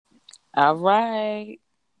All right.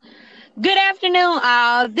 Good afternoon,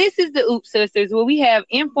 all. This is the Oop Sisters, where we have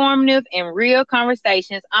informative and real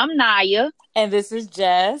conversations. I'm Naya, And this is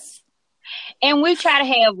Jess. and we try to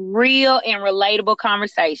have real and relatable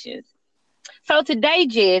conversations. So today,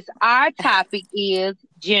 Jess, our topic is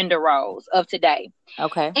gender roles of today.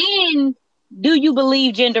 Okay. And do you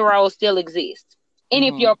believe gender roles still exist? And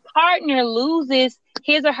if Mm-hmm. your partner loses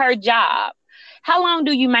his or her job, how long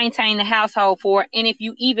do you maintain the household for? And if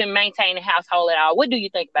you even maintain the household at all, what do you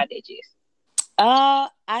think about that, Jess?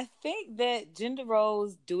 I think that gender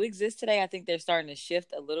roles do exist today. I think they're starting to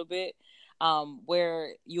shift a little bit.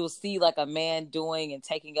 Where you'll see like a man doing and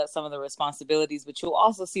taking up some of the responsibilities, but you'll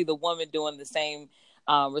also see the woman doing the same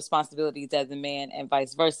responsibilities as the man and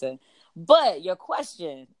vice versa. But your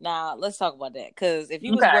question, now let's talk about that. Because if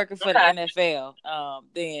you was Okay, working for the okay, NFL,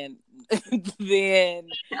 then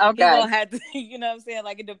then he okay. gonna have to, you know what I'm saying?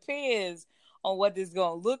 Like it depends on what this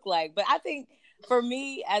gonna look like. But I think for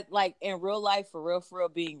me, at like in real life, for real,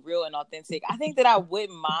 being real and authentic, I think that I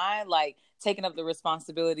wouldn't mind like taking up the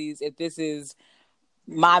responsibilities if this is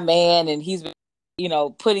my man and he's been,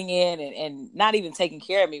 putting in and not even taking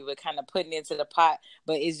care of me, but kind of putting into the pot.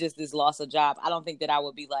 But it's just this loss of job. I don't think that I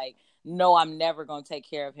would be like, no, I'm never gonna take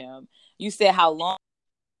care of him. You said how long?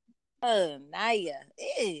 Naya,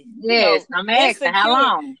 Yes, I'm asking how insecure.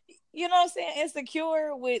 long. You know what I'm saying?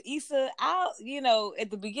 Insecure with Issa out, at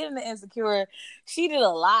the beginning of Insecure, she did a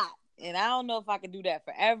lot. And I don't know if I can do that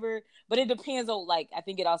forever. But it depends on like I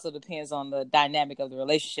think it also depends on the dynamic of the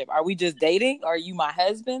relationship. Are we just dating? Are you my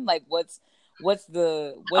husband? Like what Okay, is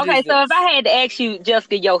so if this? I had to ask you,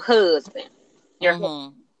 Jessica, your husband, your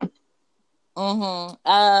husband. Mm-hmm.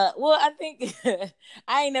 Mm-hmm. Well, I think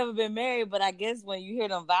I ain't never been married, but I guess when you hear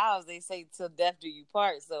them vows, they say till death do you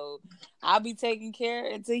part. So I'll be taking care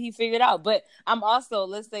until he figured out. But I'm also,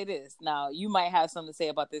 let's say this. Now, you might have something to say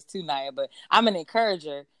about this too, Naya, but I'm an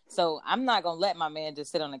encourager. So I'm not gonna let my man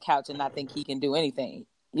just sit on the couch and not think he can do anything.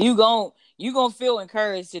 You gonna feel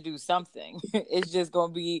encouraged to do something. It's just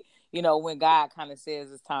gonna be, when God kind of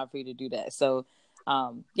says it's time for you to do that. So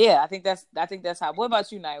yeah, I think that's how. What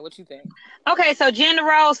about you, Naya? What you think? Okay, so gender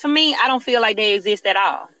roles for me, I don't feel like they exist at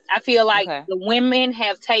all. I feel like Okay. the women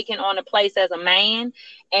have taken on a place as a man,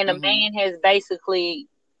 and the Mm-hmm. man has basically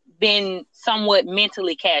been somewhat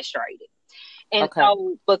mentally castrated. And Okay.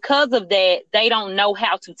 so, because of that, they don't know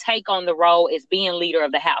how to take on the role as being leader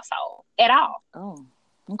of the household at all. Oh,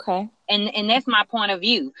 okay. And that's my point of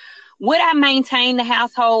view. Would I maintain the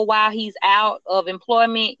household while he's out of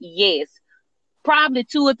employment? Yes. Probably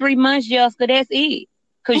 2 or 3 months, Jessica. That's it.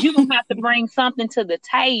 Because you're going to have to bring something to the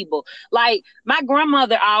table. Like my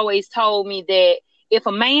grandmother always told me that if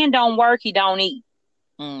a man don't work, he don't eat.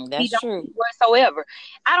 He That's don't true. eat whatsoever.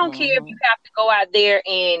 I don't care if you Mm-hmm. have to go out there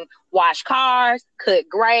and wash cars, cut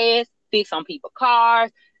grass, fix on people's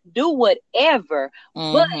cars, do whatever.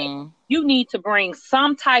 But Mm-hmm. you need to bring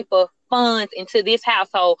some type of funds into this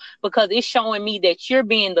household because it's showing me that you're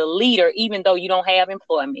being the leader even though you don't have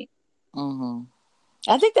employment. Mm-hmm.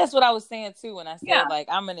 I think that's what I was saying too when I Yeah. said like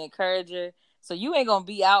I'm an encourager. So you ain't gonna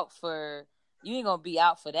be out for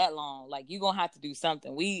that long. Like you gonna have to do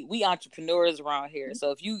something. We entrepreneurs around here.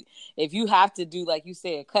 So if you have to do like you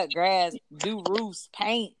said, cut grass, do roofs,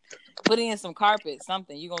 paint, put in some carpet,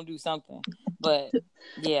 something, you're gonna do something. But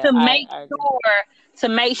yeah, to I, make I agree. sure to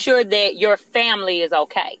make sure that your family is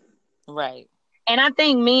okay. Right. And I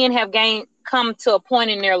think men have gained come to a point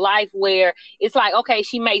in their life where it's like, okay,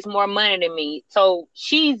 she makes more money than me. So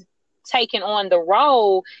she's taking on the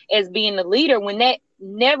role as being the leader when that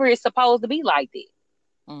never is supposed to be like that.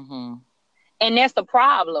 Mm-hmm. And that's the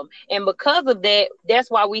problem. And because of that, that's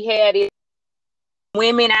why we had it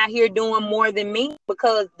women out here doing more than me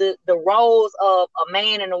because the roles of a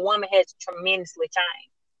man and a woman has tremendously changed.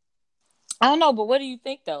 I don't know, but what do you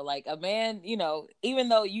think though? Like a man, even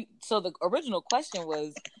though so the original question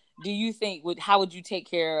was, do you think how would you take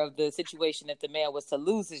care of the situation if the man was to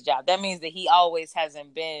lose his job? That means that he always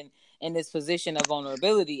hasn't been in this position of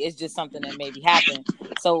vulnerability. It's just something that maybe happened.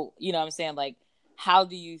 So, you know what I'm saying? Like, how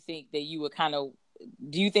do you think that you would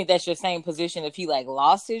do you think that's your same position if he like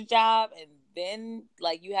lost his job and then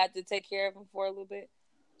like you had to take care of him for a little bit?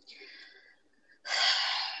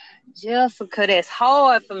 Jessica, that's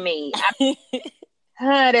hard for me.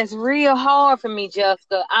 That's real hard for me,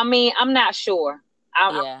 Jessica. I mean, I'm not sure.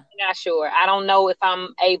 I'm Yeah, not sure. I don't know if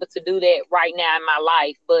I'm able to do that right now in my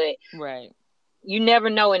life, but right. you never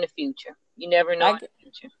know in the future. You never know I in the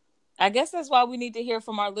future. I guess that's why we need to hear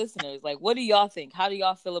from our listeners. Like, what do y'all think? How do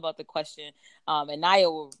y'all feel about the question? And Naya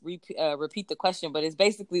will repeat the question, but it's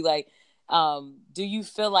basically like, Do you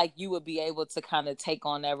feel like you would be able to kind of take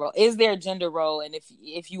on that role? Is there a gender role? And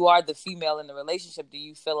if you are the female in the relationship, do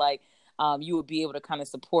you feel like you would be able to kind of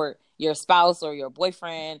support your spouse or your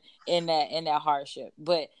boyfriend in that hardship?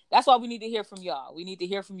 But that's why we need to hear from y'all. We need to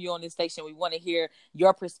hear from you on this station. We want to hear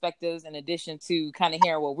your perspectives in addition to kind of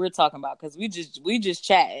hearing what we're talking about, because we just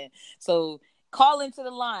chatting. So call into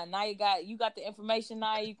the line. Now you got the information.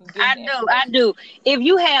 Now you can give I do. If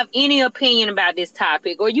you have any opinion about this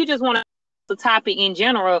topic, or you just want to the topic in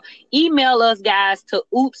general, email us, guys, to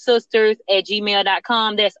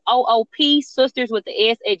oopsisters@gmail.com. That's OOP sisters with the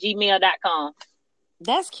S @gmail.com.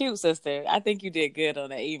 That's cute, sister. I think you did good on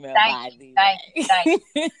that email. Thank you.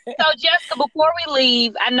 So, Jessica, before we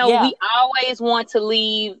leave, I know we always want to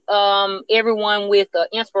leave everyone with an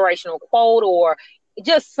inspirational quote or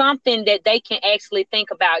just something that they can actually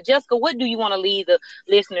think about. Jessica, what do you want to leave the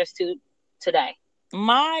listeners to today?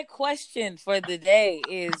 My question for the day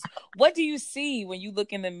is, what do you see when you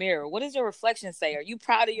look in the mirror? What does your reflection say? Are you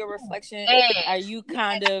proud of your reflection? Yes. Are you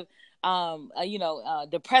kind of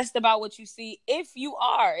depressed about what you see? If you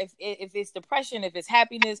are, if it's depression, if it's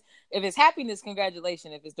happiness,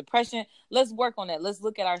 congratulations. If it's depression, let's work on that. Let's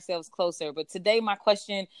look at ourselves closer. But today my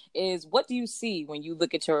question is, what do you see when you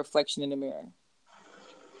look at your reflection in the mirror?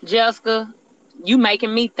 Jessica, you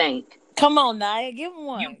making me think. Come on, Naya, give him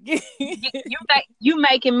one. You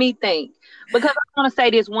making me think. Because I want to say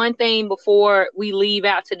this one thing before we leave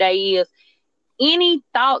out today is, any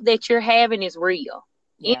thought that you're having is real.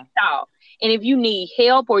 Yeah. Any thought. And if you need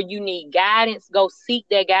help or you need guidance, go seek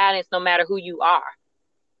that guidance no matter who you are.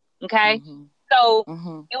 Okay? Mm-hmm. So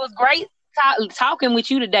It was great talking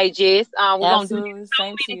with you today, Jess. We're Absolutely. Going to do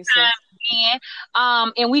so many times again.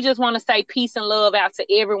 And we just want to say peace and love out to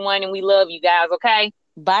everyone, and we love you guys, okay?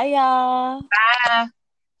 Bye, y'all. Bye.